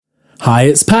Hi,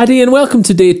 it's Paddy and welcome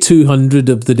to day 200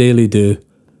 of the Daily Do.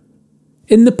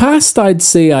 In the past, I'd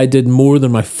say I did more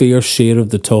than my fair share of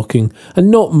the talking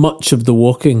and not much of the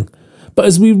walking. But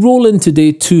as we roll into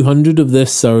day 200 of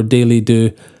this, our Daily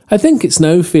Do, I think it's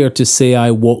now fair to say I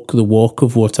walk the walk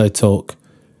of what I talk.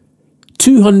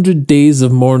 200 days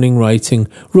of morning writing,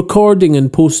 recording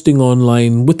and posting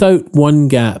online without one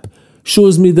gap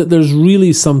shows me that there's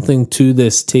really something to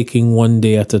this taking one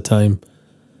day at a time.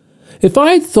 If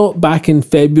I had thought back in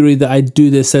February that I'd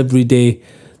do this every day,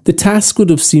 the task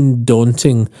would have seemed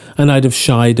daunting and I'd have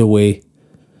shied away.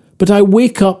 But I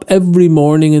wake up every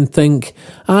morning and think,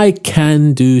 I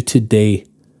can do today.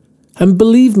 And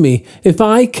believe me, if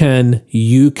I can,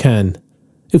 you can.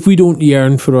 If we don't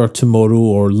yearn for our tomorrow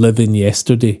or live in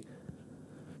yesterday.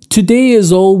 Today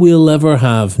is all we'll ever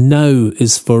have. Now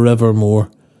is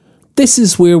forevermore. This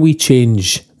is where we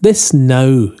change. This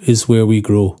now is where we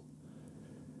grow.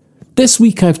 This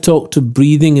week I've talked of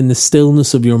breathing in the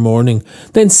stillness of your morning,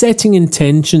 then setting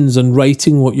intentions and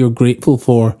writing what you're grateful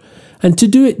for, and to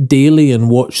do it daily and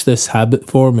watch this habit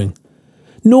forming.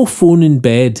 No phone in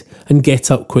bed and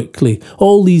get up quickly.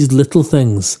 All these little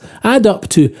things add up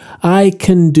to I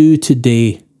can do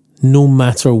today, no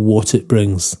matter what it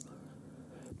brings.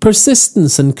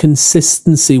 Persistence and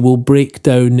consistency will break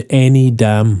down any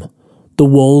dam. The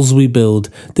walls we build,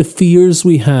 the fears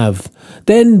we have,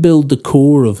 then build the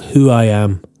core of who I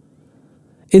am.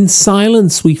 In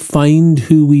silence we find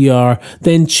who we are,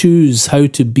 then choose how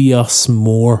to be us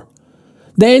more.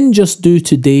 Then just do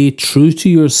today true to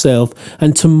yourself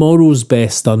and tomorrow's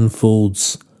best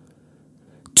unfolds.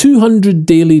 200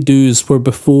 daily do's were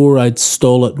before I'd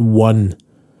stall at one.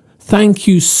 Thank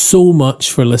you so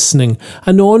much for listening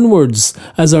and onwards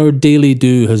as our daily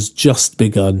do has just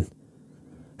begun.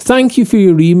 Thank you for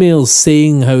your emails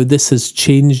saying how this has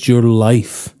changed your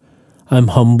life. I'm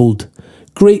humbled,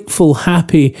 grateful,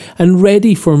 happy, and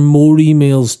ready for more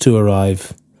emails to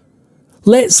arrive.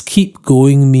 Let's keep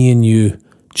going, me and you.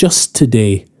 Just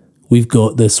today, we've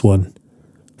got this one.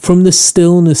 From the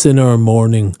stillness in our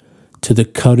morning to the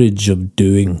courage of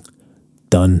doing.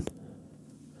 Done.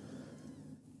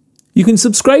 You can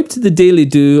subscribe to the Daily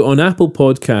Do on Apple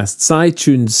Podcasts,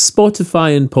 iTunes,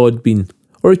 Spotify and Podbean.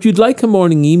 Or if you'd like a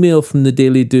morning email from the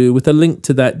Daily Do with a link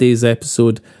to that day's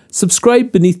episode,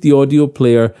 subscribe beneath the audio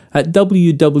player at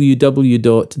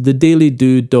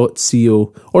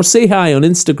www.thedailydo.co or say hi on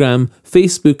Instagram,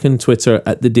 Facebook and Twitter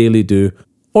at The Daily Do.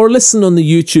 Or listen on the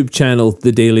YouTube channel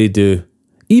The Daily Do.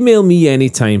 Email me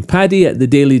anytime,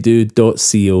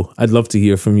 paddy@thedailydo.co. I'd love to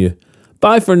hear from you.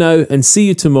 Bye for now and see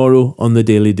you tomorrow on The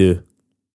Daily Do.